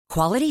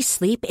Quality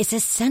sleep is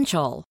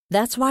essential.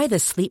 That's why the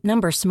Sleep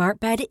Number Smart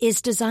Bed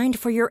is designed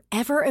for your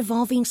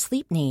ever-evolving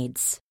sleep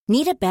needs.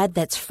 Need a bed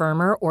that's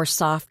firmer or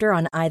softer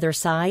on either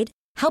side?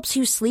 Helps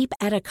you sleep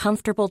at a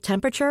comfortable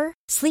temperature?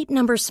 Sleep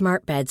Number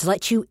Smart Beds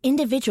let you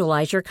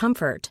individualize your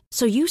comfort,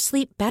 so you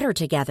sleep better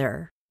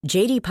together.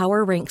 J.D.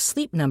 Power ranks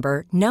Sleep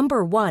Number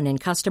number 1 in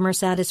customer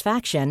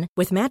satisfaction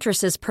with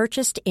mattresses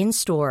purchased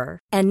in-store.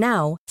 And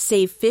now,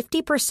 save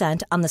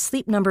 50% on the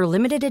Sleep Number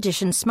Limited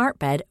Edition Smart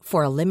Bed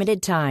for a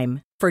limited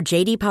time. For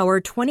J.D.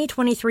 Power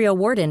 2023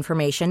 award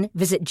information,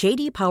 visit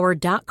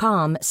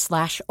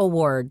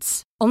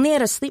jdpower.com/awards. Only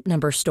at a Sleep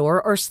Number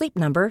store or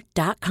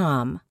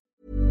sleepnumber.com.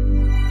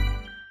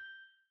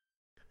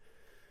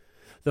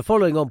 The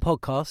following on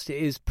podcast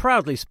is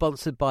proudly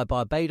sponsored by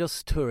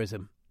Barbados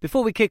Tourism.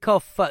 Before we kick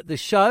off the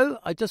show,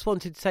 I just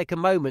wanted to take a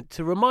moment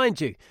to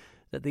remind you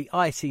that the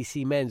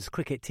ICC Men's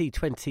Cricket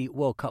T20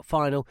 World Cup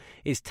Final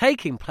is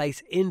taking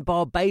place in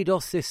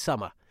Barbados this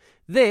summer.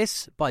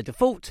 This, by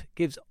default,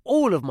 gives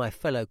all of my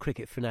fellow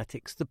cricket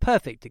fanatics the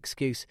perfect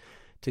excuse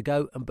to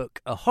go and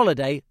book a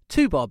holiday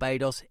to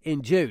Barbados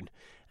in June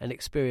and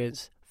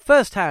experience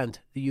firsthand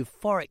the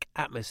euphoric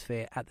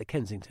atmosphere at the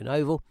Kensington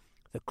Oval,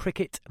 the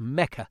cricket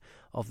mecca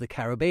of the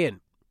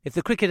Caribbean. If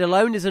the cricket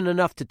alone isn't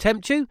enough to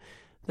tempt you,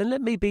 then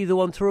let me be the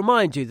one to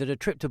remind you that a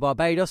trip to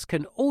Barbados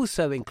can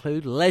also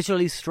include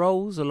leisurely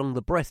strolls along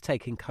the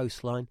breathtaking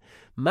coastline,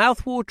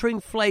 mouth-watering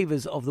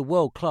flavours of the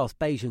world-class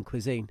Bajan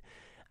cuisine,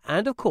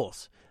 and, of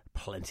course,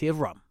 plenty of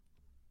rum.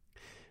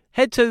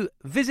 Head to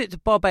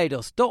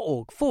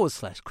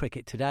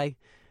visitbarbados.org/cricket today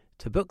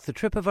to book the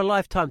trip of a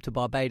lifetime to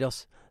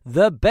Barbados,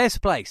 the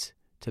best place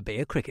to be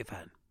a cricket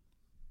fan.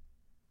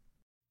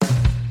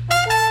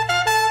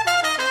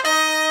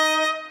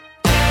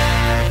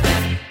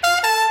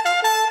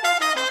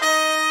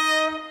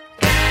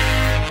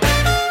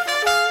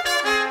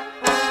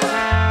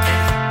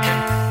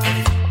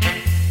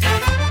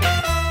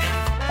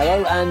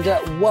 Hello and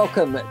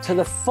welcome to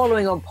the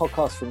following on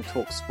podcast from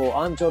TalkSport.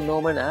 I'm John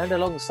Norman and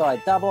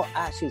alongside double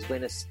Ashes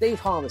winner Steve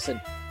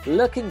Harmison,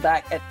 looking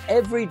back at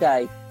every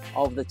day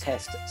of the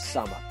Test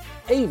summer,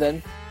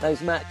 even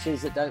those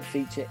matches that don't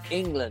feature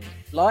England,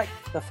 like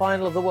the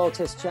final of the World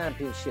Test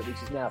Championship,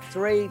 which is now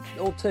 3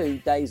 or 2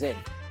 days in.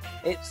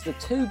 It's the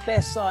two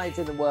best sides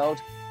in the world,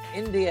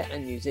 India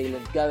and New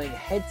Zealand, going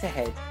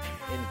head-to-head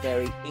in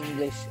very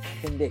English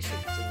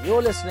conditions. And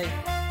you're listening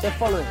to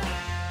Following On.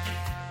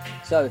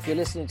 So if you're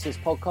listening to this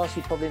podcast,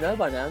 you probably know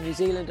by now, New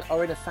Zealand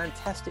are in a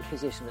fantastic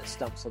position at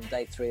stumps on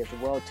day 3 of the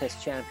World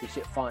Test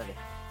Championship final.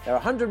 They're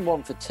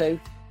 101 for 2,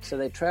 so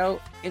they trail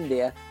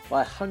India by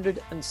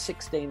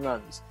 116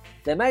 runs.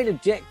 Their main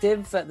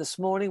objective this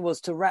morning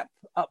was to wrap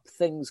up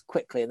things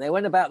quickly, and they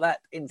went about that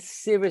in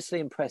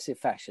seriously impressive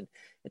fashion.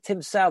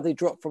 Tim Southee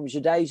dropped from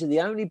Jadeja, the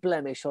only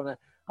blemish on an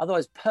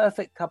otherwise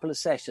perfect couple of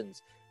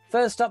sessions.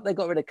 First up, they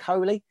got rid of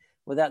Kohli,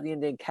 without the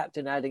Indian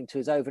captain adding to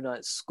his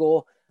overnight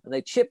score, and they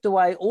chipped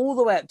away all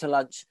the way up to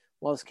lunch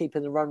whilst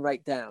keeping the run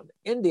rate down.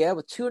 India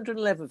were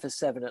 211 for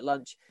 7 at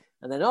lunch,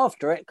 and then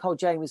after it, Cole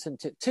Jamieson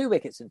took 2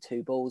 wickets and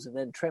 2 balls, and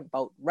then Trent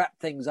Boult wrapped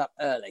things up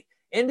early.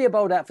 India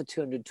bowled out for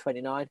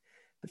 229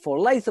 before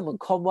Latham and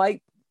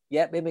Conway,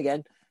 yep, him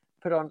again,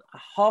 put on a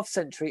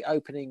half-century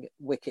opening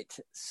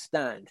wicket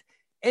stand.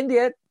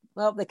 India,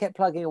 well, they kept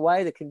plugging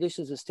away. The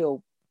conditions were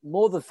still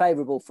more than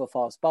favourable for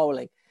fast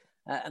bowling.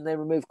 And they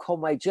removed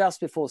Conway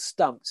just before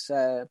stumps,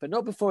 but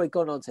not before he'd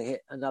gone on to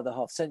hit another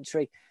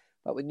half-century.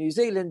 But with New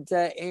Zealand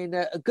in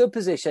a good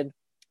position,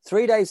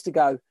 3 days to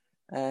go,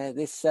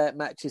 this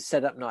match is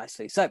set up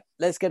nicely. So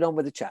let's get on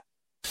with the chat.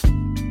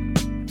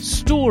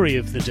 Story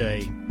of the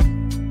day.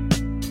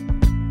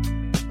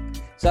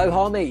 So,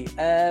 Harmy,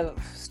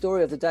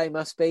 story of the day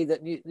must be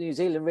that New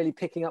Zealand really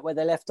picking up where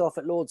they left off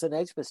at Lords and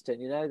Edgbaston.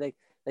 You know, they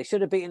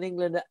should have beaten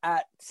England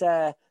at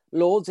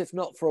Lords, if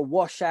not for a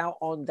washout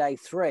on day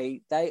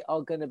 3. They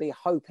are going to be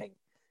hoping,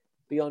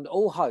 beyond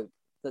all hope,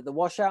 that the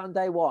washout on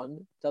day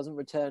 1 doesn't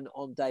return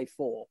on day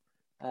 4.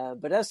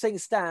 But as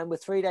things stand,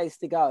 with 3 days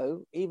to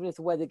go, even if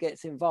the weather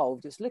gets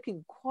involved, it's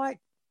looking quite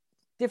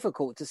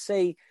difficult to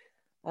see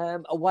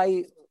a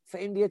way for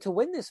India to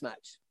win this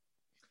match.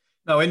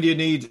 No, India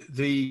need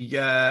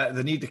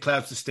the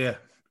clouds to steer.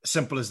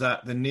 Simple as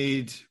that. They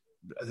need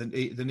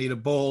a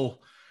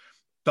ball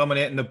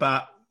dominating the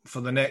bat for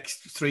the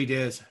next 3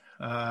 days.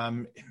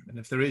 And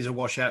if there is a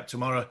washout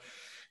tomorrow,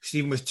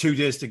 even with 2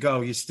 days to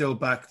go, you're still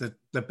back that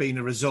there being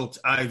a result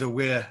either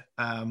way,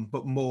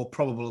 but more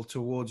probable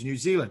towards New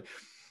Zealand.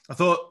 I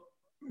thought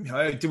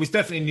it was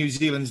definitely New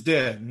Zealand's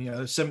day.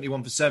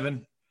 71 for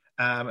 7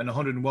 and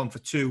 101 for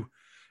 2,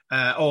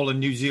 all in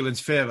New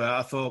Zealand's favour.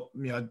 I thought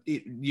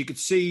you could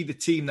see the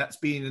team that's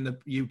been in the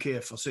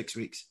UK for 6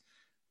 weeks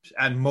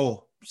and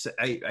more,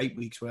 8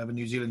 weeks, whatever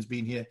New Zealand's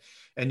been here,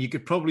 and you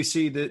could probably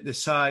see the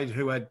side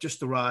who had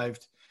just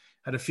arrived.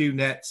 Had a few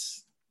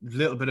nets, a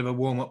little bit of a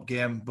warm-up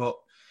game, but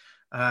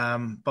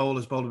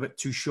bowlers bowled a bit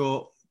too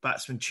short.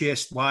 Batsmen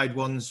chased wide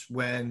ones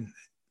when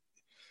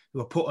they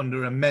were put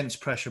under immense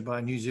pressure by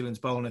New Zealand's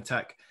bowling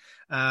attack.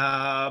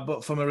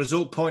 But from a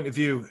result point of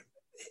view,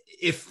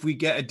 if we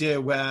get a day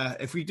where,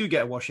 if we do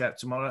get a washout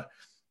tomorrow,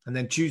 and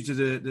then Tuesday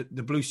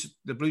the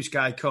blue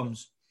sky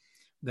comes,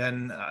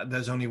 then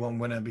there's only one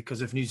winner.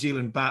 Because if New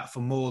Zealand bat for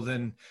more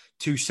than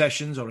 2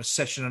 sessions or a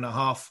session and a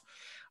half,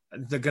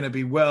 they're going to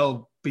be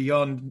well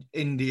beyond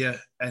India.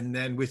 And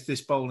then with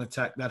this bowling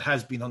attack that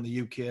has been on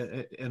the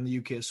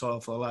UK soil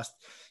for the last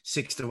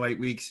 6 to 8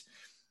 weeks,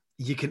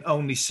 you can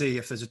only see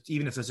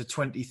even if there's a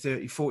 20,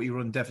 30, 40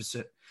 run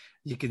deficit,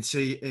 you can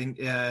see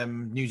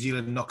New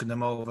Zealand knocking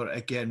them over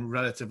again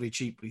relatively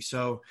cheaply.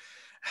 So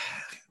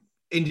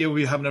India will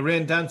be having a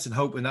rain dance and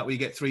hoping that we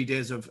get 3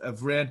 days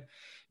of rain.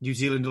 New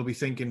Zealand will be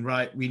thinking,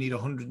 right, we need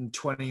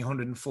 120,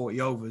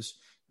 140 overs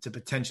to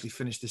potentially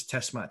finish this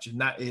test match. And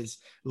that is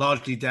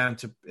largely down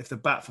to if they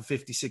bat for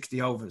 50,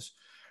 60 overs.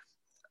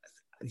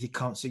 You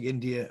can't see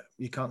India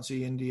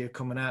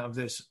coming out of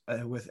this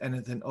with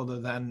anything other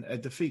than a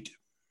defeat.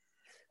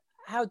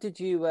 How did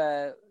you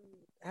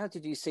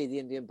see the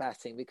Indian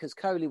batting? Because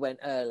Kohli went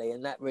early,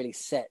 and that really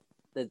set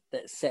the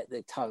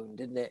tone,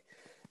 didn't it?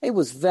 It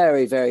was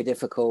very, very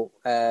difficult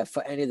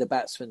for any of the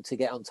batsmen to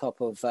get on top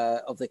of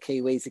the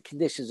Kiwis. The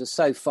conditions were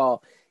so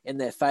far in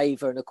their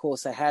favour, and of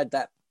course they had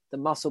the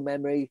muscle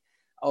memory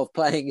of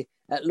playing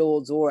at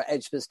Lord's or at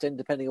Edgbaston,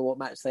 depending on what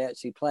match they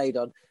actually played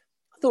on.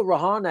 I thought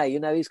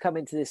Rahane, he's come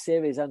into this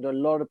series under a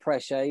lot of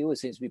pressure. He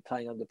always seems to be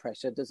playing under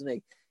pressure, doesn't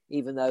he?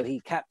 Even though he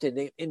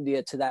captained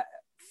India to that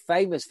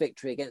famous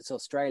victory against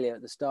Australia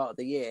at the start of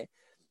the year.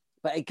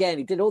 But again,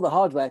 he did all the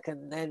hard work.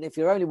 And then if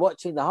you're only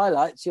watching the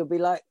highlights, you'll be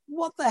like,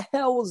 what the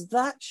hell was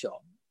that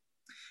shot?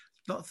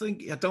 I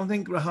don't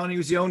think Rahane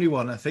was the only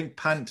one. I think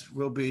Pant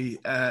will be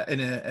in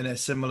a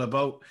similar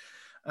boat.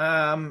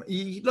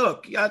 It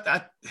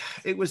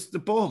was the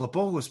ball. The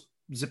ball was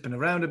zipping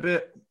around a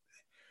bit.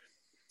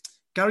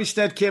 Gary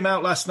Stead came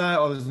out last night,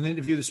 or there was an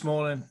interview this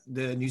morning,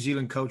 the New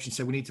Zealand coach, and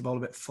said we need to bowl a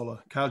bit fuller.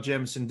 Kyle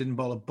Jamieson didn't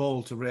bowl a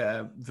ball to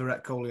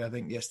Virat Kohli, I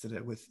think, yesterday,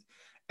 with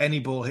any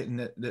ball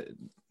hitting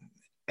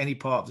any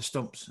part of the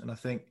stumps. And I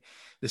think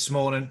this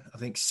morning,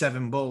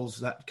 7 balls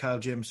that Kyle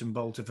Jamieson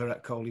bowled to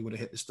Virat Kohli would have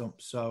hit the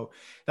stumps. So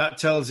that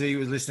tells you he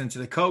was listening to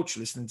the coach,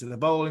 listening to the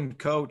bowling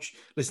coach,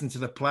 listening to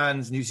the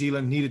plans. New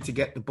Zealand needed to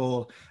get the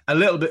ball a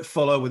little bit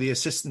fuller with the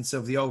assistance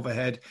of the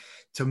overhead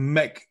to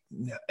make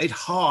it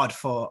hard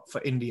for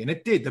India. And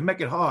it did. They make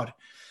it hard.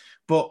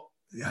 But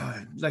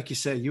like you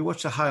say, you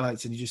watch the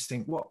highlights and you just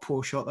think, what a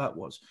poor shot that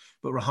was.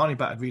 But Rahane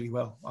batted really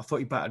well. I thought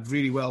he batted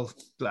really well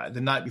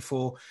the night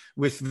before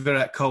with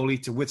Virat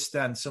Kohli to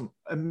withstand some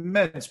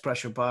immense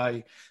pressure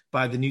by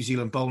the New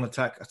Zealand bowling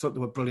attack. I thought they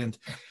were brilliant.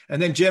 And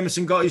then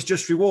Jamieson got his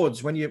just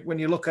rewards. When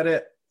you look at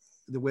it,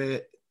 the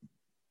way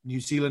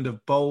New Zealand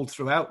have bowled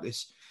throughout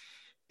this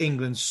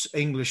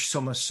English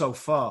summer so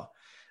far,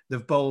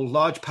 they've bowled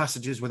large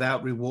passages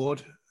without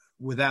reward,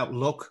 without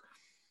luck.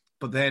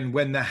 But then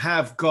when they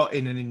have got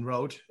in an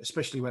inroad,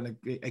 especially when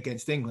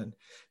against England,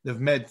 they've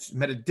made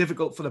it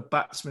difficult for the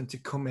batsman to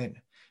come in.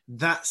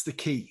 That's the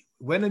key.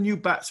 When a new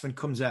batsman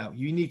comes out,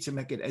 you need to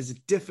make it as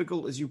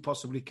difficult as you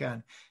possibly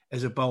can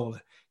as a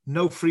bowler.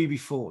 No freebie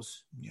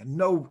fours,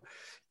 no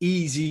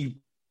easy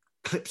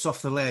clips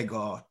off the leg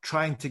or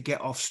trying to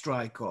get off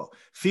strike, or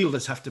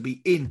fielders have to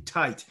be in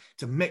tight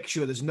to make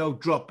sure there's no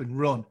drop and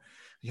run.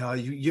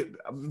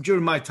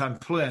 During my time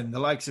playing, the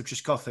likes of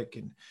Trescothick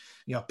and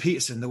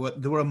Peterson, they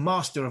were a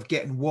master of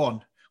getting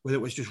one, whether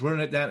it was just running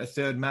it down to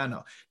third man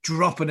or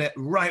dropping it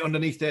right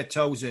underneath their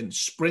toes and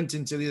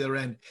sprinting to the other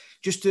end,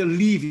 just to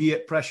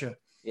alleviate pressure.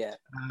 Yeah.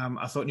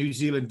 I thought New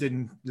Zealand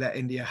didn't let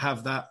India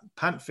have that.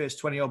 Pant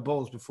faced 20-odd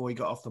balls before he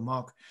got off the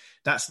mark.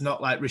 That's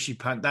not like Rishi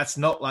Pant. That's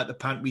not like the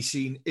Pant we've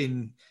seen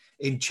in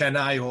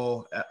Chennai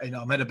or in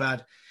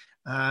Ahmedabad.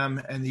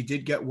 And he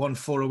did get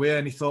 1-4 away,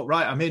 and he thought,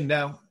 right, I'm in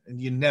now. And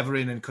you're never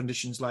in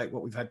conditions like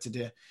what we've had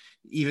today.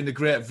 Even the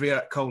great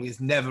Virat Kohli is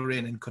never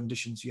in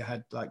conditions you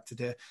had like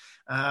today.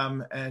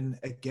 And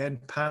again,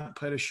 Pant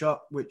played a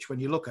shot, which when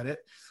you look at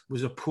it,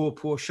 was a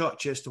poor shot,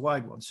 chased a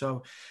wide one.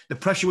 So the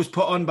pressure was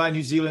put on by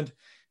New Zealand,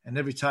 and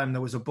every time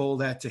there was a ball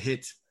there to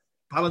hit,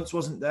 balance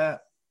wasn't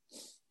there,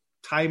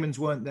 timings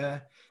weren't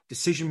there,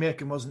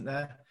 decision-making wasn't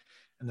there,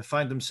 and they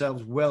find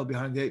themselves well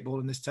behind the 8 ball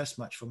in this test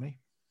match for me.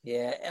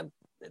 Yeah,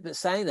 but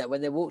saying that,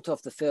 when they walked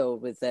off the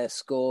field with their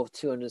score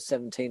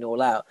 217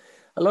 all out,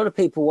 a lot of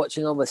people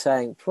watching on were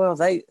saying, well,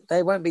 they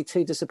won't be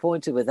too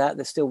disappointed with that.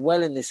 They're still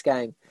well in this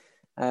game.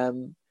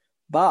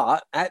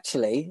 But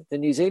actually, the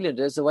New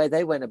Zealanders, the way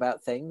they went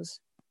about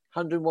things,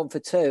 101 for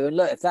 2. And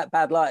look, if that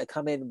bad light had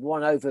come in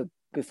 1 over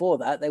before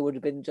that, they would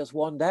have been just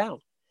 1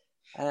 down.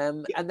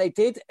 And they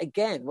did,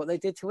 again, what they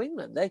did to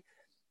England. I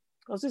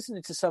was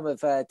listening to some of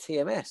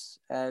TMS,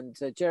 and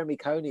Jeremy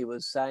Coney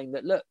was saying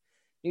that, look,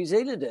 New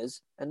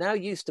Zealanders are now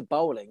used to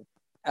bowling,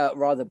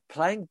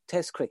 playing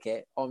Test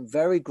cricket on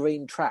very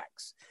green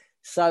tracks.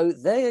 So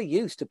they're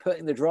used to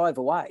putting the drive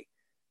away.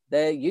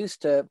 They're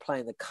used to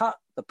playing the cut,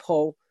 the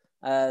pull,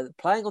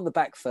 playing on the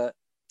back foot,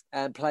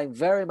 and playing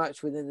very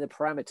much within the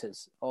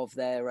parameters of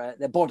their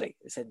body,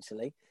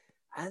 essentially.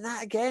 And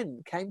that,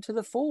 again, came to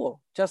the fore,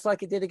 just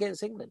like it did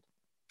against England.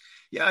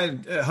 Yeah,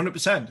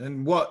 100%.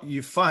 And what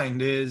you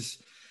find is,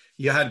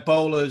 You had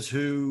bowlers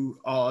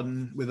with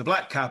a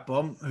black cap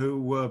on,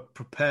 who were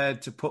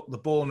prepared to put the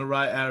ball in the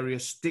right area,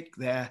 stick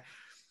there,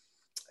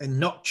 and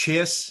not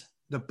chase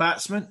the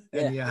batsman.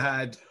 Yeah.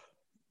 And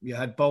you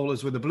had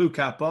bowlers with a blue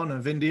cap on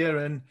of India,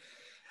 and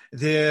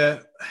they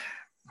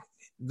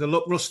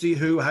look rusty,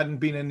 who hadn't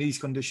been in these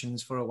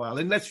conditions for a while.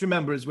 And let's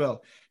remember as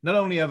well, not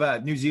only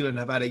New Zealand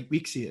have had 8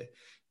 weeks here,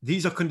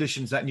 these are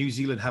conditions that New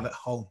Zealand have at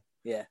home.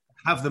 Yeah,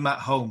 have them at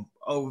home.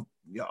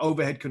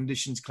 Overhead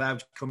conditions,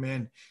 clouds come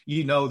in.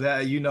 You know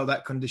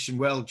that condition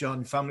well,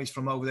 John. Families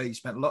from over there, you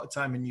spent a lot of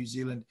time in New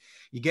Zealand.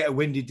 You get a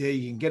windy day,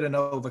 you can get an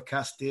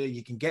overcast day,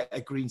 you can get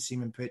a green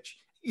seaming pitch.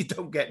 You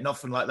don't get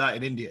nothing like that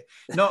in India.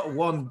 Not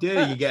one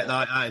day you get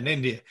like that in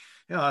India.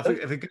 I think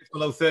if it gets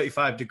below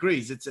 35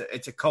 degrees, it's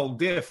a cold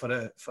day for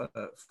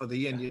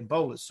the Indian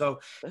bowlers. So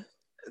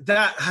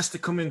that has to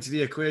come into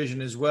the equation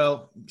as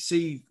well.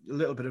 See a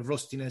little bit of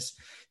rustiness.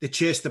 They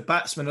chase the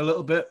batsman a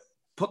little bit,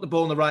 put the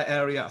ball in the right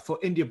area. I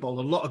thought India bowled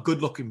a lot of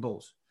good-looking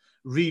balls,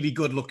 really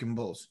good-looking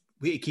balls.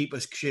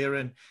 Wicketkeepers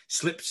cheering,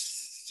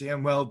 slips,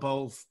 CM well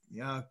bowled,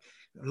 a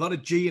lot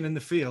of G'ing in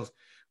the field.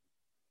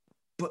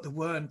 But there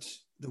were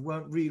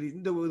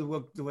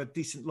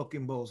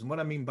decent-looking balls. And what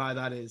I mean by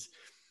that is,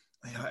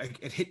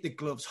 it hit the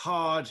gloves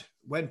hard,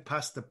 went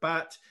past the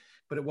bat,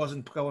 but it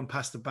wasn't going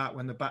past the bat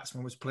when the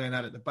batsman was playing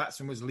at it. The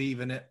batsman was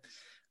leaving it.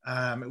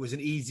 It was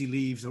an easy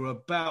leave. They were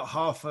about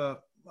half a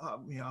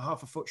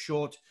foot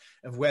short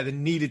of where they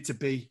needed to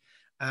be,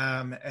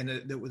 and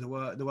there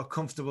were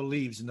comfortable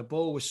leaves, and the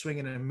ball was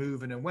swinging and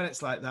moving. And when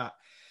it's like that,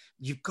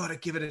 you've got to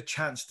give it a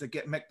chance to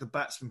make the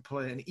batsman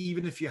play. And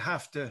even if you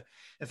have to,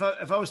 if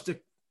I was to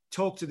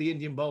talk to the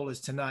Indian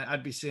bowlers tonight,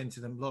 I'd be saying to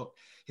them, look,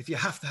 if you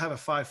have to have a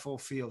 5-4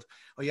 field,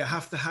 or you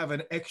have to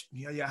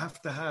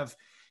have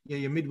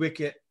your mid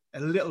wicket a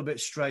little bit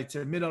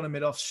straighter, mid on and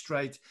mid off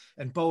straight,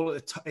 and bowl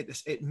at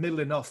the middle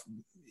and off,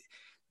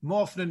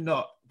 more often than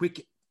not,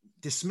 wicket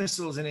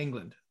dismissals in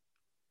England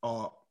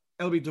or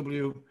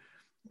LBW.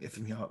 If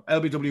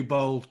LBW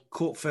bowl,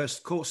 caught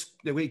first,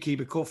 the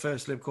wicketkeeper caught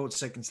first slip, caught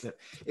second slip.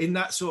 In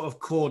that sort of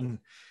cordon,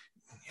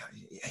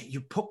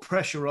 you put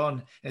pressure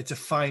on. It's a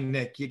fine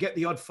nick. You get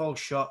the odd false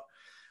shot,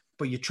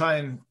 but you try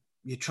and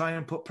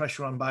put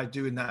pressure on by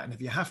doing that. And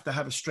if you have to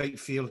have a straight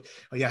field,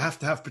 or you have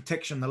to have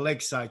protection on the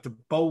leg side to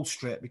bowl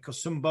straight,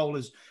 because some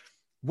bowlers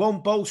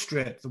won't bowl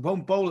straight. They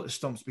won't bowl at the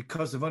stumps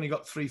because they've only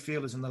got 3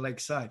 fielders on the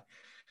leg side.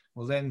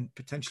 Well, then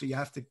potentially you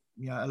have to,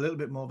 a little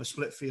bit more of a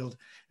split field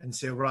and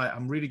say, right,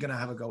 I'm really going to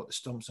have a go at the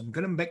stumps. I'm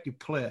going to make you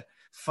play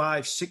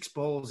 5-6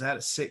 balls out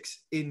of 6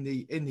 in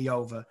the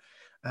over,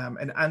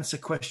 and answer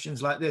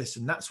questions like this.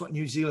 And that's what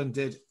New Zealand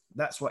did.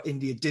 That's what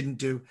India didn't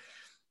do.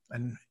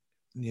 And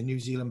the New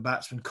Zealand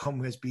batsman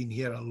Conway has been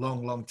here a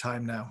long, long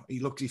time now.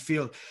 He's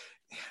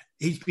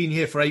been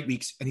here for 8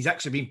 weeks, and he's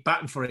actually been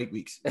batting for 8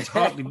 weeks.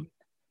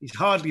 He's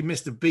hardly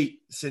missed a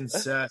beat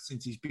since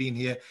he's been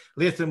here.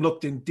 Latham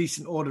looked in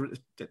decent order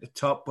at the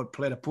top, but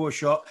played a poor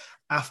shot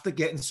after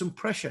getting some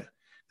pressure.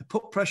 They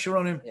put pressure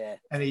on him,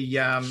 and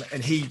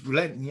he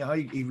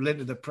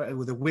relented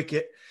with a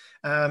wicket.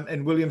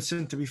 And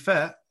Williamson, to be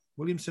fair,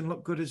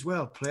 looked good as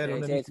well. Played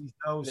underneath his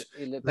nose,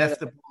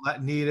 left the ball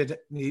that needed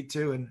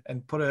to,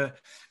 and put a,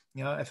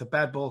 if a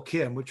bad ball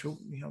came, which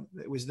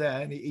it was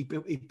there, and he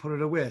put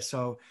it away.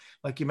 So,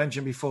 like you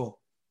mentioned before,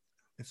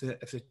 if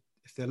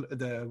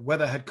the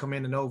weather had come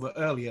in and over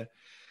earlier,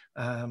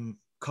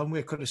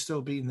 Conway could have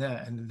still been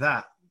there, and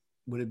that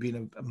would have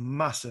been a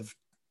massive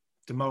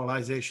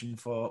demoralisation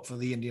for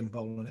the Indian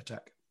bowling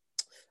attack.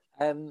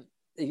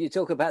 You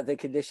talk about the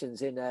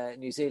conditions in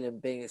New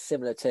Zealand being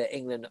similar to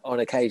England on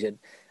occasion,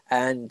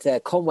 and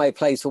Conway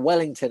plays for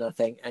Wellington, I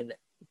think, and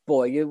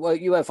boy, you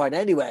won't find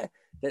anywhere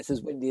that's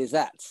as windy as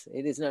that.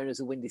 It is known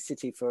as a windy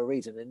city for a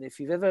reason, and if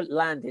you've ever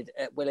landed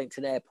at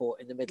Wellington Airport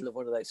in the middle of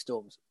one of those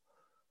storms,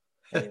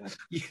 anyway.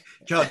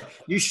 John,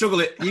 you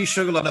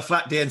struggle on a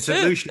flat day in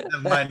St. Lucia,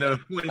 never mind a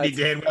windy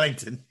day in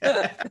Wellington.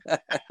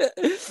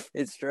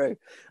 It's true.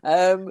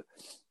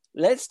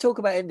 Let's talk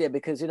about India,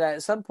 because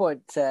at some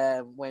point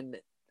when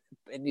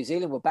in New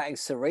Zealand were batting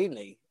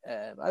serenely,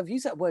 I've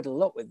used that word a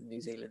lot with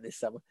New Zealand this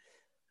summer,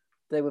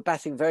 they were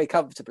batting very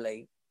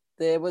comfortably.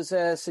 There was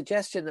a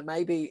suggestion that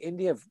maybe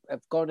India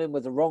have gone in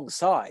with the wrong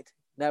side.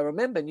 Now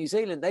remember, New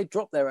Zealand, they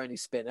dropped their only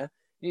spinner,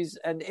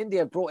 and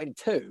India brought in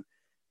 2.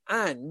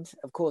 And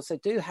of course, they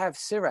do have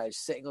Siraj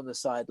sitting on the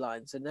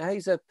sidelines, and now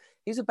he's a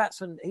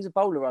batsman, he's a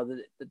bowler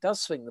rather, that does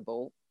swing the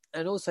ball,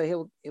 and also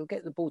he'll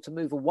get the ball to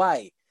move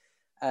away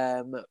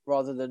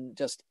rather than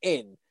just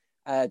in,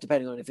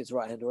 depending on if it's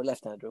right-hander or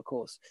left-hander, of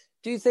course.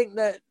 Do you think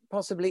that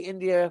possibly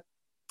India,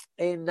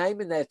 in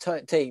naming their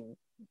team,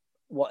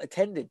 what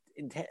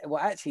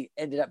actually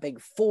ended up being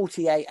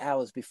 48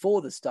 hours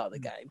before the start of the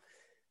game,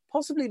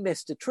 possibly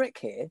missed a trick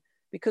here?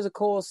 Because of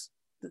course,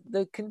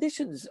 the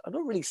conditions are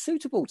not really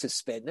suitable to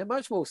spin. They're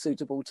much more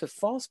suitable to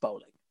fast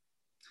bowling.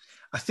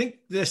 I think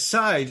this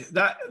side,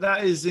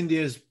 that is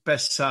India's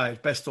best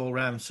side, best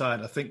all-round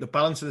side. I think the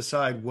balance of the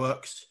side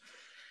works.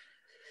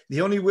 The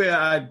only way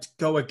I'd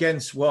go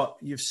against what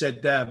you've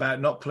said there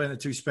about not playing the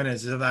two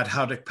spinners is if I had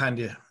Hardik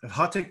Pandya. If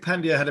Hardik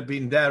Pandya had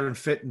been there and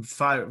fit and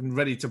fire and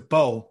ready to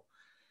bowl,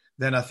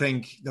 then I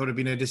think there would have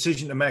been a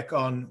decision to make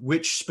on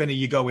which spinner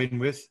you go in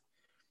with.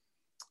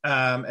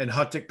 And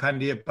Hardik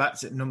Pandya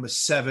bats at number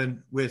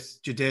 7 with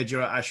Jadeja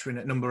or Ashwin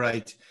at number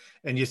 8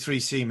 and your 3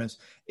 seamers.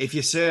 If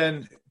you're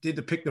saying, did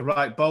they pick the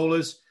right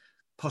bowlers?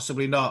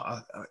 Possibly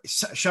not.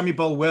 Shami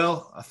bowled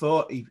well. I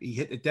thought he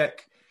hit the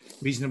deck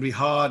reasonably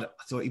hard.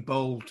 I thought he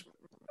bowled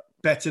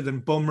better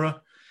than Bumrah.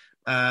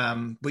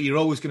 But you're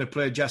always going to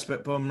play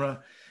Jasprit Bumrah.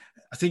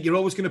 I think you're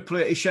always going to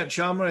play Ishant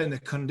Sharma in the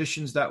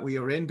conditions that we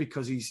are in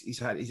because he's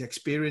had his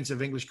experience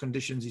of English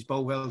conditions. He's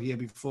bowled well here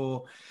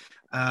before.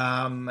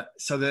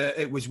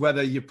 It was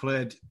whether you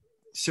played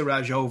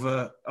Siraj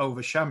over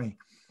Shami.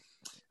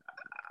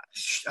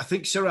 I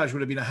think Siraj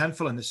would have been a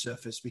handful on the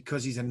surface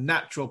because he's a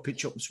natural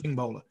pitch up and swing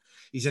bowler.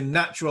 He's a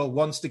natural,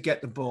 wants to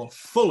get the ball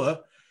fuller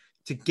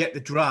to get the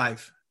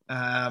drive.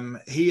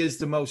 He is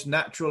the most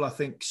natural, I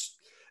think,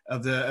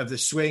 of the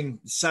swing.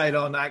 Side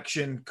on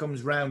action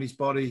comes round his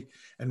body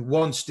and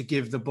wants to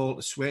give the ball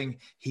to swing.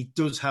 He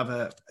does have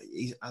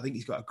I think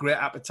he's got a great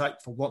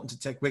appetite for wanting to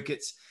take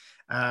wickets.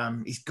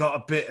 He's got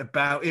a bit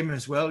about him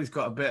as well. He's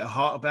got a bit of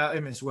heart about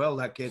him as well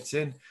that gets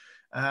in.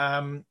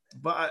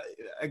 But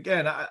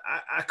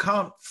I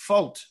can't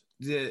fault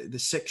the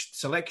sixth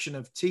selection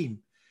of team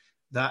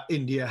that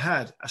India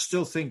had. I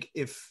still think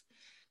if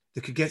they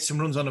could get some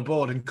runs on the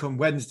board and come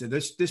Wednesday,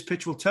 this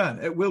pitch will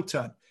turn. It will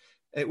turn.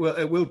 It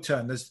will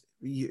turn.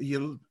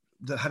 They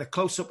had a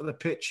close up of the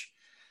pitch.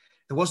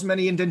 There wasn't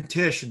many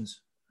indentations,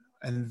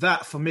 and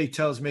that for me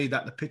tells me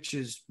that the pitch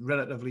is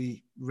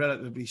relatively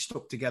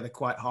stuck together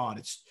quite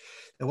hard.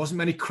 There wasn't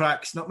many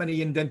cracks, not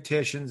many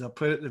indentations. I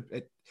played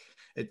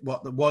it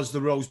what was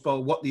the Rose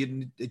Bowl, what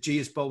the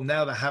Ageas Bowl,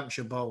 now the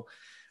Hampshire Bowl.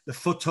 The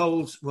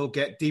footholds will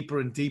get deeper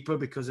and deeper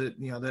because the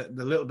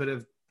little bit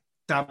of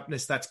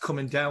dampness that's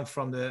coming down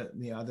from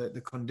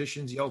the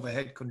conditions, the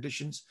overhead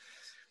conditions.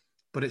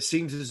 But it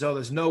seems as though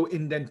there's no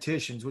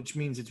indentations, which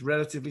means it's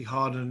relatively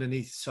hard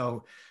underneath.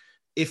 So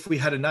if we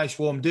had a nice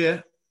warm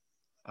day,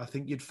 I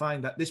think you'd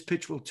find that this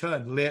pitch will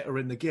turn later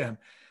in the game.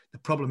 The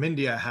problem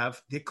India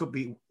have, they could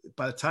be,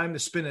 by the time the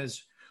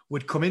spinners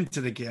would come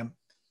into the game,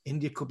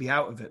 India could be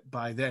out of it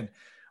by then.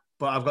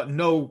 But I've got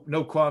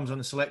no qualms on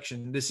the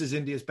selection. This is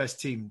India's best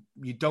team.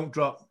 You don't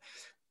drop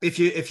if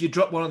you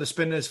drop one of the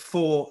spinners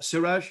for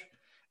Siraj,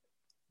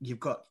 you've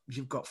got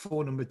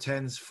 4 number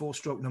 10s,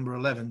 4-stroke number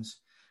 11s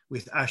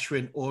with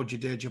Ashwin or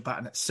Jadeja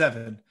batting at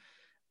 7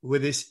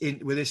 with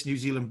this New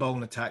Zealand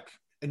bowling attack.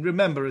 And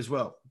remember as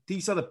well,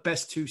 these are the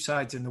best 2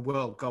 sides in the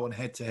world going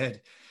head to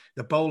head.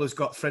 The bowlers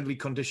got friendly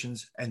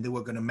conditions and they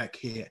were going to make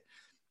here.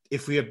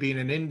 If we had been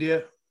in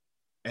India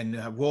and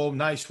a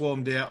nice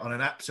warm day on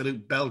an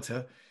absolute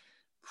belter,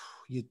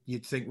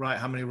 you'd think, right,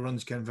 how many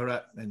runs can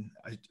Virat and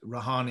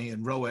Rahane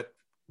and Rohit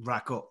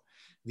rack up?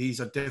 These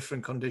are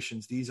different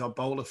conditions. These are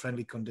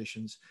bowler-friendly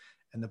conditions.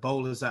 And the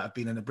bowlers that have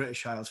been in the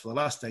British Isles for the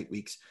last 8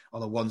 weeks are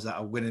the ones that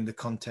are winning the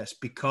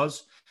contest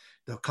because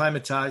they're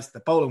acclimatised,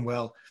 they're bowling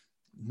well,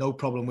 no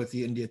problem with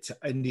the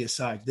India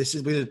side. This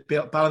is with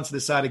the balance of the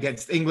side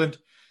against England.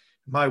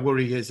 My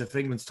worry is if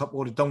England's top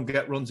order don't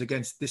get runs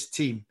against this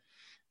team,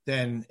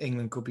 then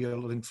England could be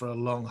looking for a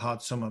long,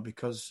 hard summer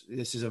because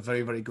this is a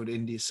very, very good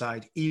India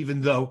side,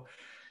 even though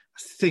I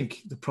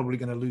think they're probably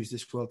going to lose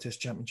this World Test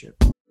Championship.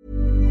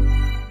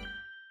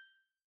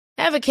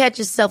 Ever catch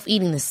yourself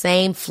eating the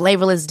same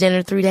flavorless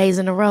dinner 3 days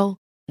in a row?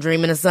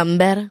 Dreaming of something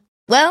better?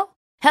 Well,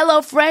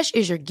 HelloFresh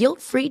is your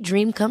guilt-free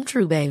dream come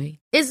true, baby.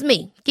 It's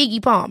me,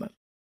 Keke Palmer.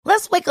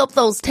 Let's wake up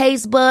those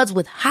taste buds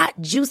with hot,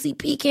 juicy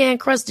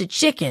pecan-crusted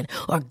chicken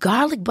or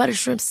garlic butter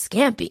shrimp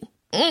scampi.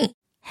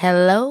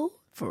 Hello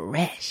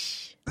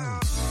Fresh.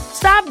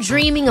 Stop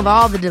dreaming of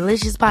all the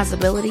delicious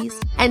possibilities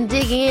and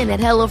dig in at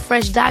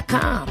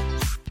HelloFresh.com.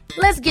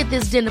 Let's get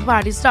this dinner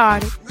party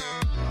started.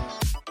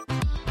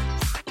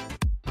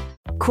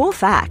 Cool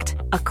fact,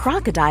 a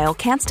crocodile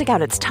can't stick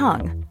out its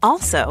tongue.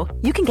 Also,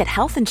 you can get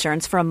health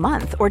insurance for a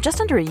month or just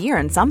under a year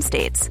in some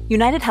states.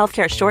 United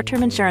Healthcare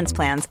short-term insurance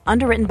plans,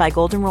 underwritten by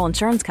Golden Rule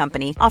Insurance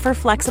Company, offer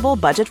flexible,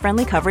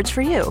 budget-friendly coverage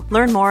for you.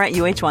 Learn more at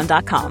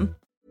UH1.com.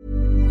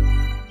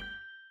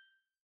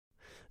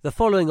 The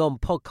following on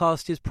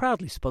podcast is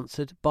proudly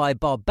sponsored by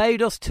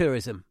Barbados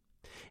Tourism.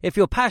 If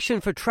your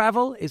passion for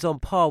travel is on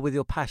par with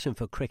your passion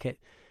for cricket,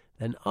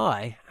 then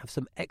I have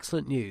some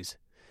excellent news.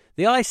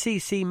 The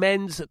ICC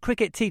Men's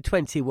Cricket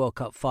T20 World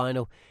Cup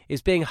Final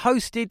is being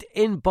hosted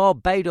in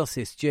Barbados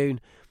this June,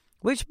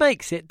 which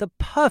makes it the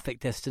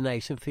perfect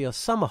destination for your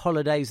summer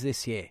holidays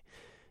this year.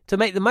 To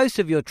make the most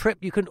of your trip,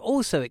 you can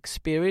also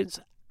experience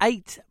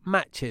 8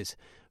 matches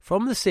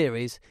from the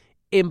series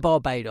in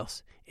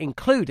Barbados,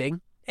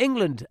 including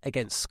England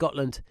against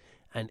Scotland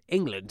and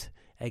England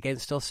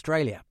against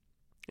Australia.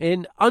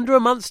 In under a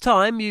month's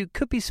time, you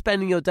could be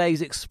spending your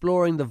days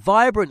exploring the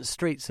vibrant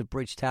streets of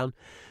Bridgetown,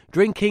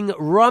 drinking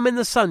rum in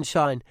the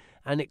sunshine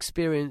and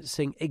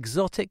experiencing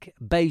exotic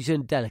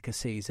Bajan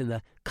delicacies in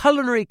the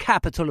culinary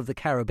capital of the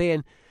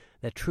Caribbean.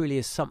 There truly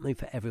is something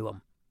for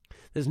everyone.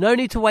 There's no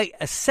need to wait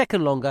a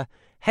second longer.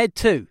 Head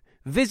to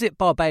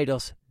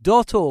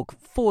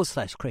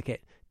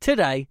visitbarbados.org/cricket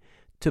today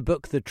to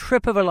book the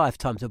trip of a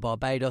lifetime to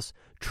Barbados.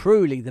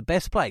 Truly the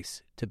best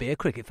place to be a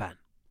cricket fan.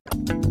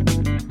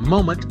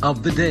 Moment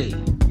of the day.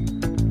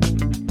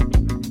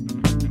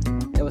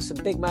 There were some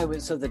big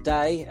moments of the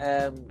day.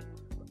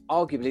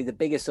 Arguably the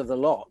biggest of the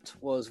lot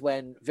was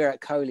when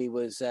Virat Kohli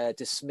was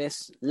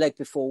dismissed, leg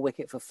before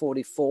wicket for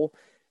 44.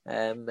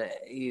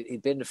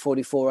 He'd been to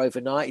 44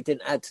 overnight. He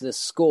didn't add to the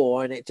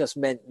score, and it just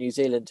meant New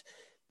Zealand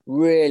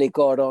really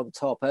got on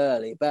top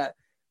early. But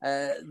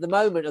the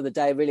moment of the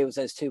day really was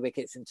those 2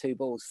 wickets and 2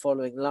 balls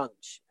following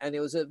lunch. And it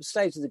was a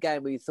stage of the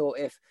game where you thought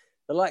if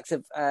the likes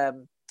of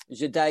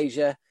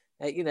Jadeja,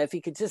 if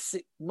he could just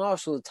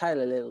marshal the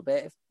tail a little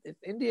bit, if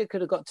India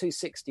could have got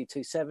 260,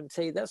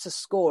 270, that's a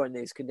score in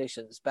these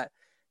conditions. But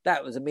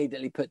that was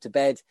immediately put to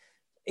bed.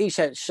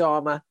 Ishant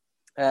Sharma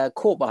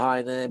caught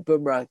behind, and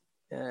Bumrah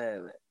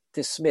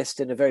dismissed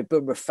in a very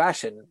Bumrah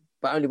fashion,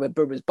 but only when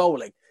Bumrah's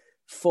bowling.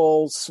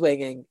 Full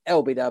swinging,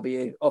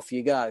 LBW, off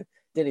you go.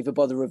 Didn't even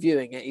bother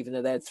reviewing it, even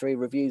though they had 3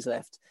 reviews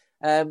left.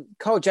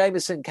 Kyle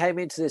Jamieson came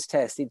into this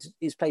test.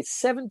 He's played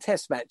 7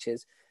 test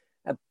matches,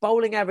 a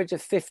bowling average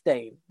of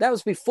 15. That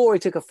was before he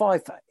took a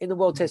fifer in the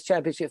World Test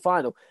Championship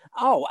final.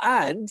 Oh,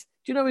 and do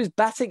you know his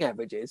batting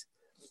average is?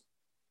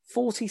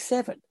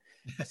 47.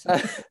 So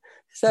it's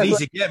an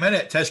easy game, isn't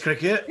it? Test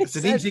cricket. It's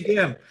an easy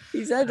game.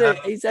 He's had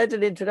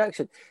an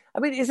introduction. I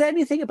mean, is there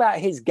anything about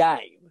his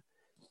game,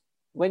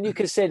 when you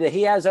consider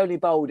he has only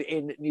bowled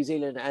in New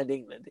Zealand and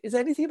England, is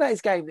there anything about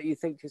his game that you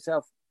think to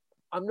yourself,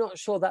 I'm not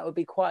sure that would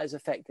be quite as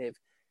effective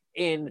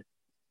in,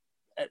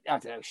 I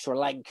don't know, Sri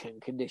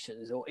Lankan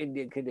conditions or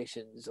Indian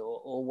conditions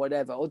or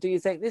whatever? Or do you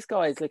think this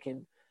guy is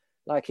looking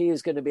like he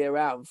is going to be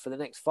around for the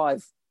next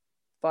 5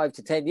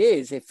 to 10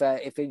 years if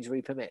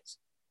injury permits?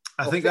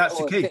 I think that's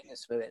the key.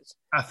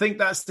 I think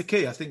that's the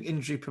key. I think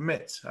injury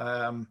permits.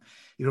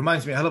 He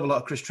reminds me a hell of a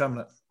lot of Chris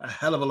Tremlett.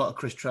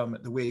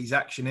 The way his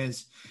action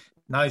is,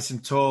 nice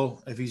and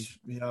tall. If he's,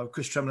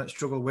 Chris Tremlett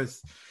struggled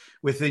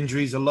with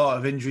injuries, a lot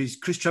of injuries.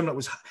 Chris Tremlett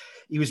was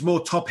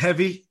more top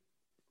heavy,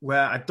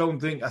 where I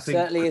think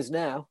certainly is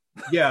now.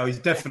 Yeah, he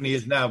definitely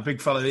is now.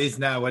 Big fella is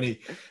now, and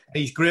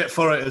he's great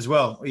for it as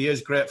well. He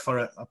is great for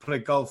it. I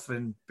played golf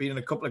and been on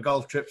a couple of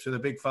golf trips with a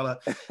big fella.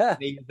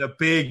 He's a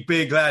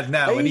big lad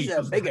now, and he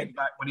doesn't hang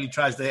back when he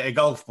tries to hit a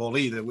golf ball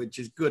either, which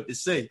is good to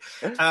see.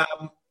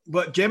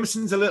 But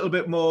Jameson's a little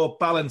bit more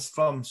balanced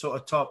from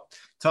sort of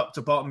top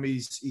to bottom.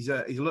 He's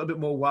a little bit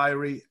more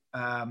wiry.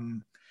 I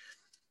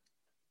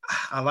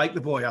like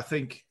the boy, I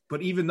think.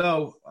 But even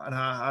though,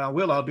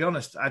 I'll be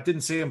honest, I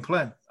didn't see him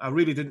playing. I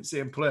really didn't see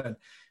him playing.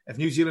 If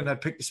New Zealand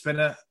had picked a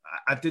spinner,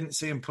 I didn't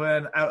see him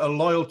playing out of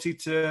loyalty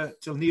to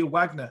Neil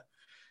Wagner.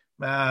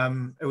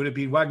 It would have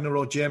been Wagner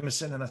or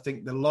Jameson, and I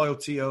think the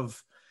loyalty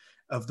of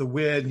the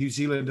way New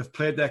Zealand have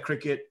played their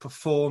cricket,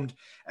 performed,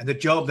 and the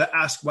job that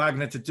asked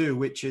Wagner to do,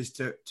 which is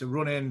to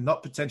run in,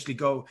 not potentially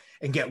go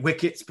and get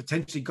wickets,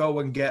 potentially go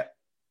and get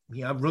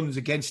runs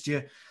against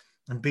you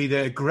and be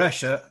the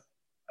aggressor.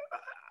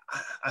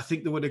 I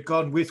think they would have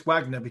gone with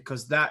Wagner,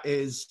 because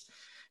that's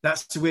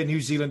the way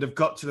New Zealand have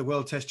got to the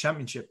World Test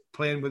Championship,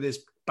 playing with this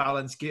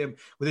balanced game,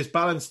 with this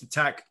balanced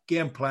attack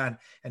game plan,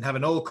 and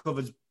having all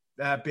covered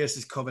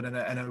bases covered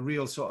and a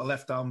real sort of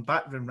left arm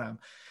battering ram.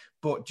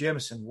 But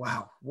Jameson,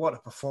 wow, what a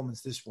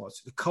performance this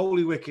was. The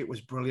Kohli wicket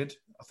was brilliant.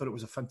 I thought it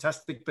was a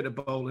fantastic bit of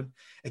bowling.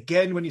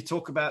 Again, when you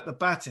talk about the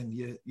batting,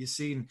 you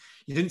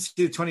didn't see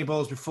the 20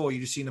 balls before,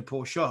 you just seen a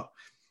poor shot.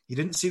 You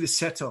didn't see the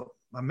setup.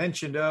 I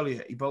mentioned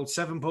earlier, he bowled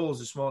 7 balls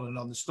this morning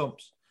on the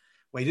stumps.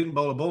 Well, he didn't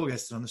bowl a ball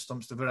yesterday on the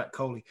stumps to Virat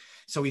Kohli.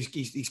 So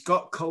he's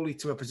got Kohli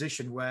to a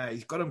position where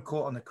he's got him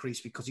caught on the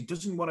crease because he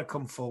doesn't want to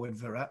come forward,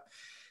 Virat.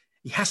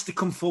 He has to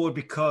come forward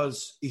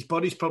because his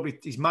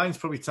mind's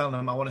probably telling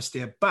him, I want to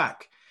stay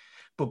back.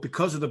 But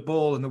because of the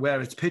ball and the way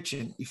it's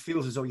pitching, he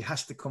feels as though he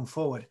has to come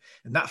forward.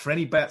 And that, for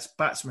any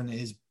batsman,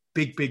 is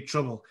big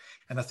trouble.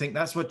 And I think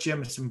that's what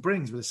Jameson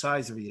brings with the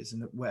size of he is,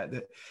 and where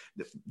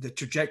the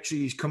trajectory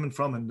he's coming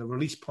from and the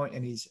release point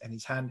in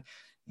his hand.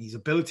 His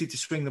ability to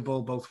swing the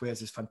ball both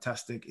ways is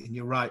fantastic. And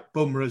you're right,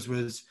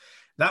 Bumrah's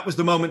that was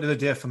the moment of the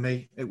day for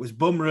me. It was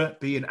Bumrah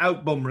being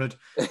out-Bumrahed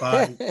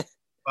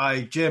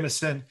by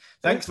Jameson.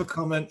 Thanks for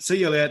coming. See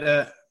you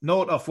later.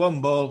 Note off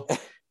 1 ball.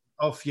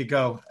 Off you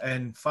go.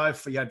 And 5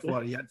 for, he had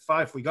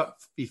 5.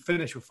 He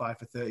finished with 5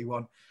 for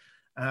 31.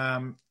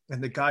 And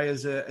the guy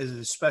is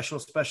a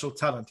special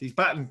talent. His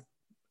batting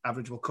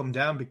average will come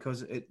down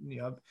because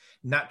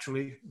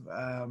naturally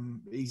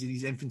he's in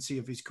his infancy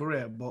of his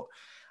career. But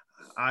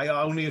I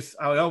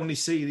only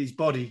see his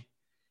body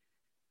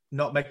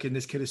not making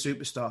this kid a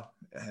superstar.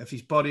 If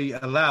his body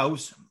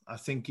allows, I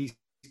think he's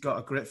got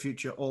a great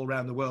future all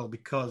around the world,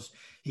 because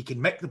he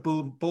can make the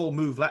ball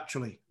move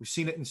laterally. We've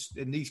seen it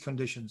in these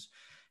conditions.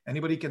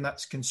 Anybody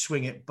that can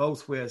swing it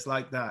both ways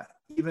like that,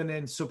 even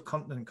in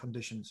subcontinent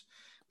conditions,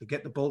 to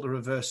get the ball to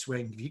reverse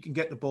swing. If you can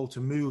get the ball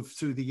to move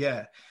through the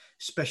air,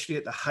 especially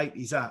at the height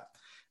he's at,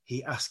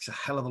 he asks a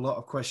hell of a lot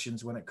of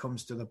questions when it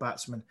comes to the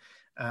batsman.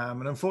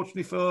 And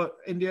unfortunately for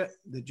India,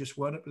 they just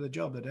weren't up to the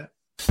job that day.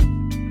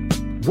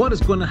 What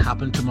is going to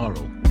happen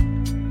tomorrow?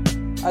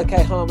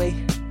 Okay, Harmy,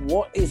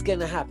 what is going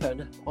to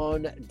happen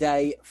on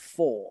day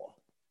 4?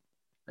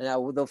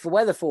 Now, the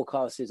weather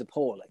forecast is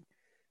appalling,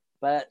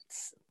 but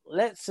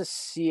let's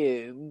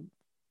assume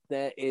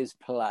there is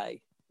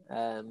play.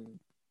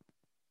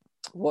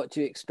 What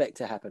do you expect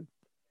to happen?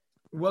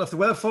 Well, if the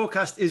weather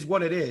forecast is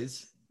what it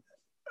is,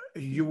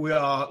 we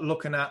are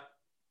looking at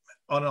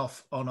on,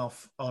 off, on,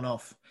 off, on,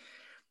 off.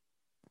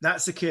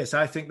 That's the case.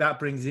 I think that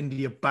brings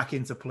India back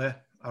into play.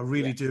 I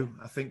really do.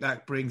 I think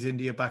that brings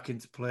India back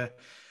into play.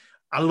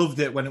 I loved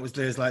it when it was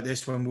days like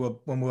this when we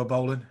were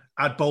bowling.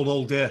 I'd bowled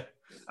all day.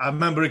 I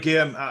remember a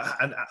game. I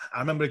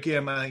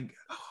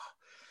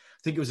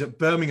think it was at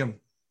Birmingham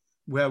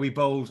where we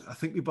bowled. I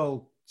think we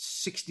bowled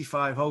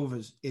 65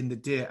 overs in the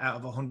day out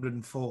of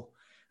 104,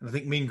 and I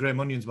think me and Graham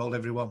Onions bowled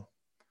every one.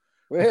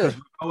 Really? Because we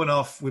were going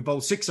off. We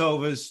bowled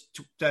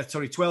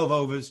 12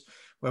 overs,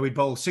 where we'd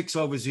bowl 6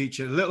 overs each,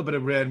 a little bit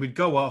of rain. We'd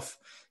go off.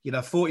 You'd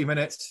have 40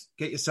 minutes,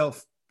 get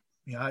yourself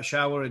a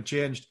shower and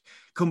changed,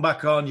 come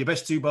back on, your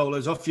best 2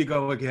 bowlers, off you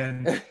go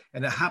again.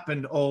 And it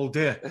happened all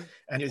day.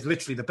 And it's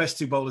literally the best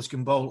 2 bowlers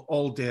can bowl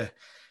all day.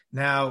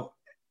 Now,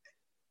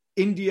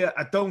 India,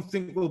 I don't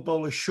think will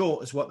bowl as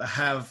short as what they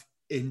have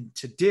in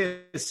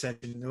today's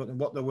session and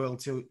what they will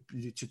to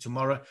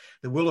tomorrow.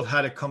 They will have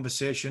had a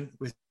conversation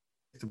with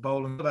the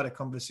bowling, they've had a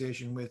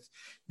conversation with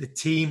the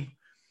team.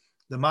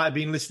 They might have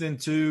been listening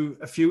to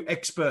a few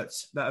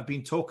experts that have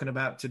been talking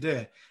about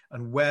today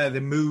and where they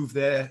move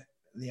the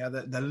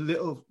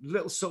little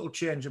subtle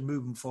change of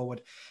moving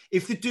forward.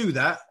 If they do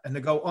that and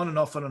they go on and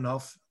off,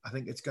 I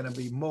think it's going to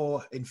be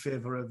more in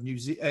favour of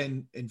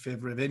in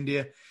favour of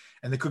India,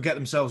 and they could get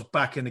themselves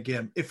back in the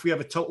game. If we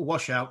have a total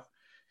washout,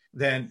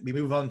 then we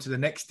move on to the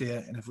next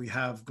day. And if we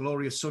have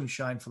glorious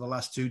sunshine for the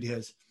last 2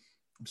 days,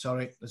 I'm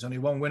sorry, there's only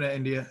one winner,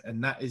 India,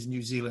 and that is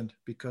New Zealand.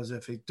 Because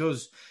if it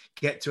does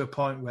get to a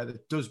point where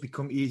it does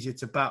become easier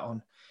to bat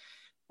on,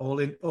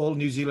 all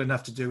New Zealand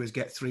have to do is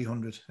get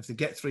 300. If they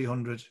get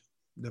 300,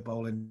 they're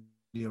bowling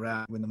India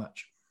out, win the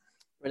match.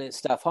 Brilliant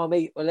stuff.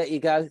 Harmy, we'll let you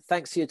go.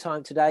 Thanks for your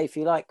time today. If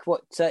you like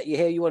what you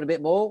hear, you want a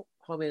bit more,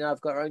 Harmy and I've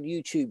got our own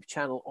YouTube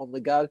channel on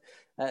the go.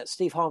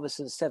 Steve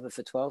Harmison's 7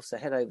 for 12, so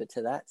head over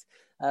to that.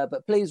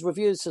 But please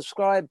review and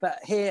subscribe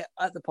here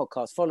at the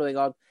podcast following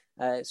on.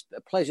 It's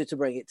a pleasure to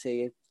bring it to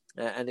you,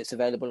 and it's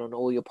available on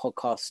all your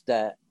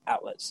podcast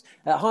outlets.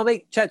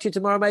 Harmy, chat to you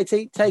tomorrow,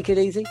 matey. Take it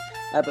easy.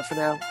 But for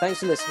now, thanks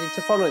for listening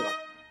to Following On.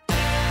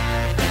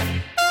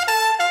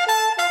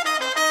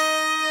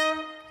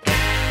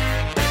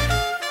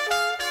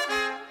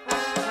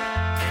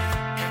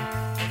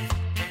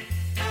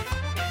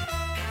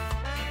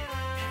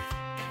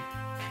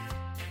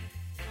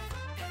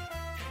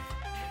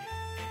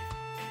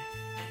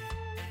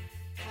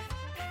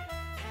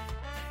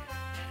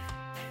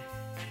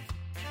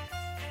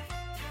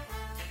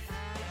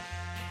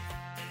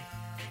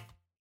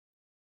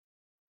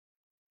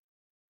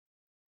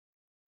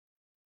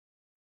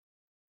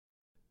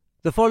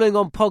 The Following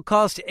On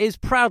podcast is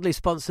proudly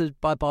sponsored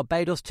by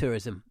Barbados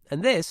Tourism,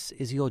 and this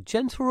is your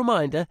gentle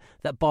reminder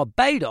that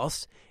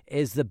Barbados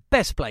is the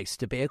best place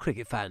to be a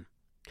cricket fan.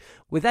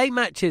 With 8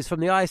 matches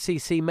from the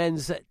ICC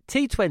Men's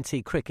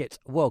T20 Cricket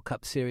World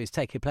Cup Series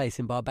taking place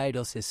in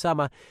Barbados this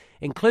summer,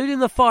 including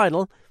the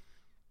final,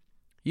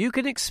 you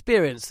can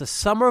experience the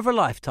summer of a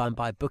lifetime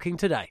by booking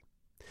today.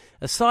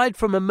 Aside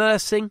from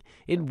immersing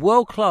in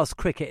world-class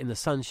cricket in the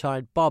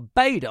sunshine,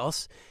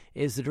 Barbados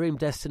is the dream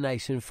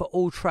destination for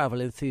all travel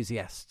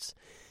enthusiasts.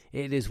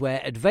 It is where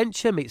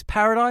adventure meets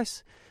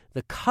paradise,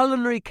 the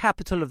culinary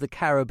capital of the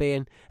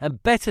Caribbean,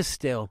 and better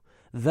still,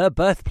 the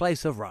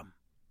birthplace of rum.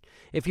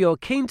 If you're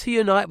keen to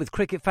unite with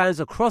cricket fans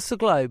across the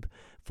globe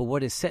for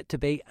what is set to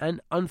be an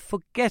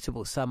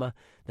unforgettable summer,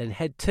 then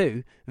head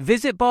to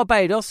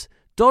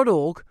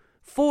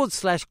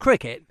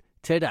visitbarbados.org/cricket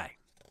today.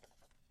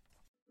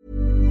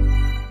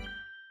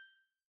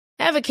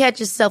 Ever catch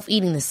yourself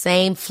eating the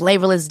same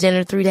flavorless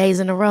dinner 3 days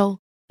in a row?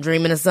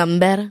 Dreaming of something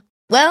better?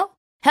 Well,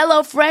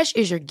 HelloFresh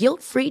is your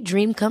guilt-free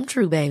dream come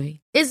true, baby.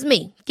 It's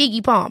me,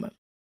 Keke Palmer.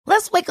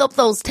 Let's wake up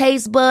those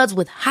taste buds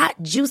with hot,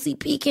 juicy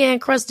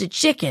pecan-crusted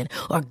chicken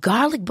or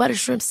garlic butter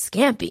shrimp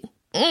scampi.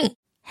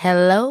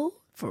 Hello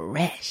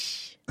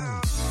Fresh.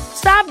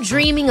 Stop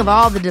dreaming of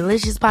all the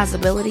delicious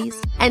possibilities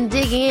and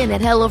dig in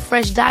at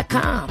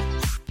HelloFresh.com.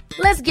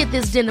 Let's get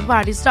this dinner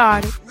party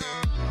started.